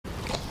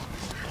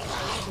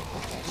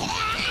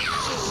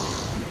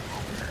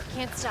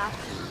Can't stop.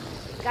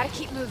 Gotta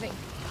keep moving.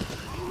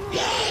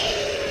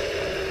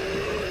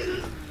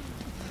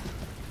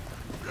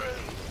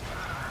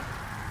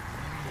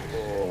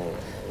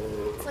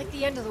 It's like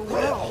the end of the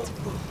world.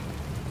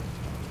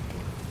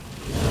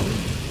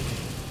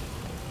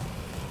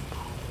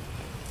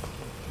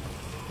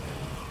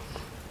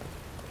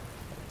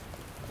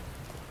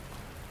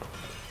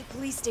 The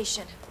police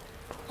station.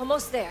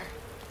 Almost there.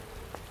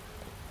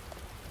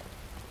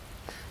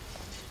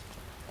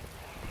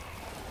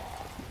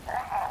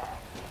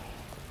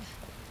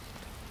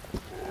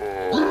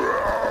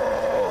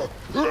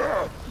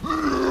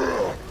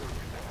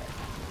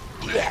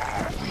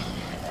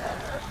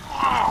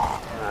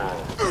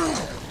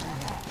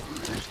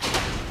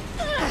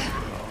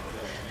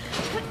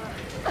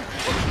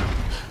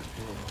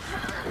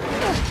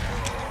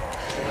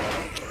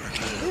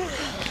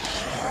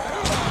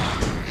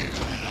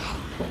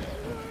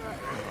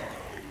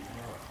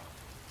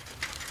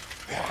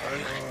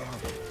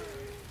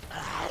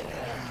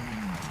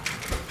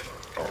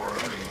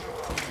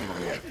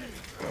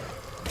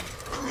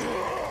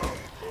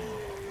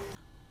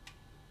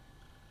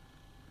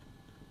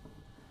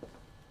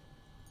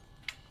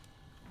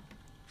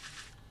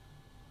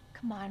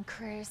 Come on,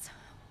 Chris.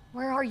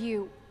 Where are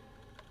you?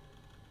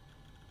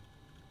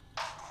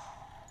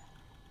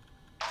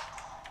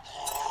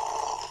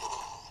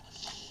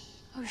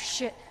 Oh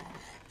shit.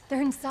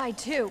 They're inside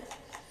too.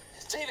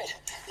 David!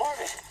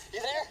 Marvin!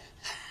 You there?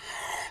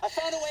 I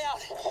found a way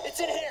out. It's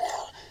in here.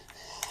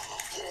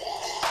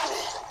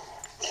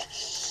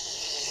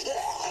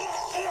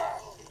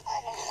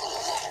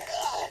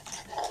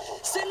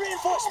 Send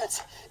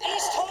reinforcements!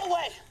 East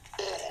hallway!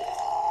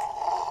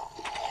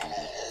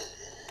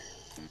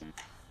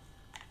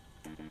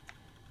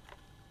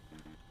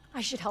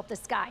 I should help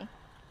this guy.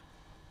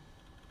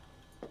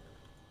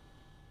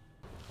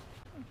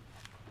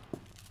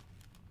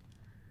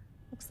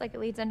 Looks like it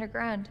leads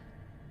underground.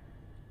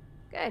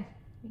 Good.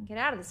 We can get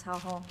out of this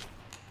hellhole.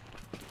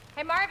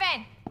 Hey,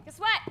 Marvin! Guess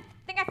what? I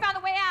think I found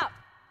the way out!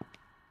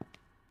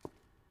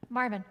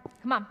 Marvin,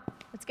 come on.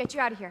 Let's get you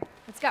out of here.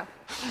 Let's go.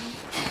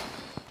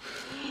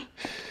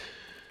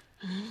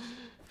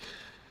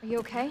 Are you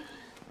okay?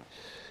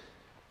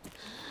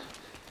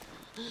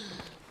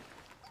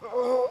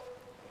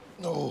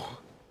 No,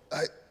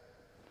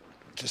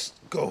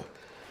 just go.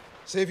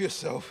 Save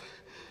yourself.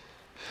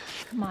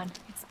 Come on,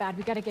 it's bad.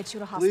 We gotta get you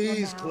to hospital now.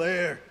 Please,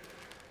 Claire.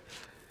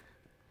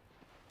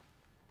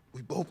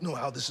 We both know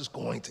how this is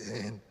going to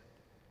end.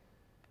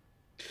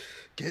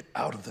 Get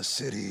out of the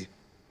city.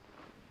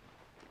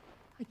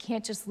 I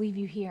can't just leave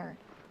you here.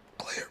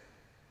 Claire,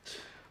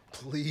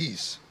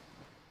 please,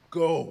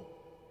 go.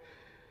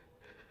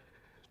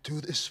 Do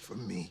this for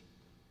me.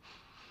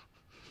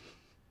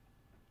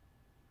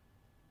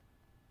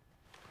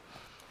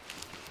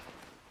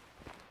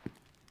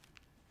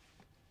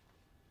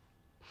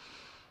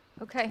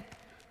 Okay.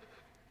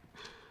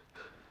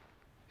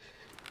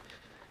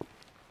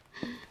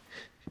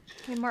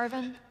 Hey,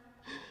 Marvin.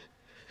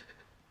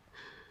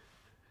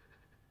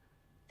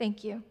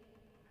 Thank you.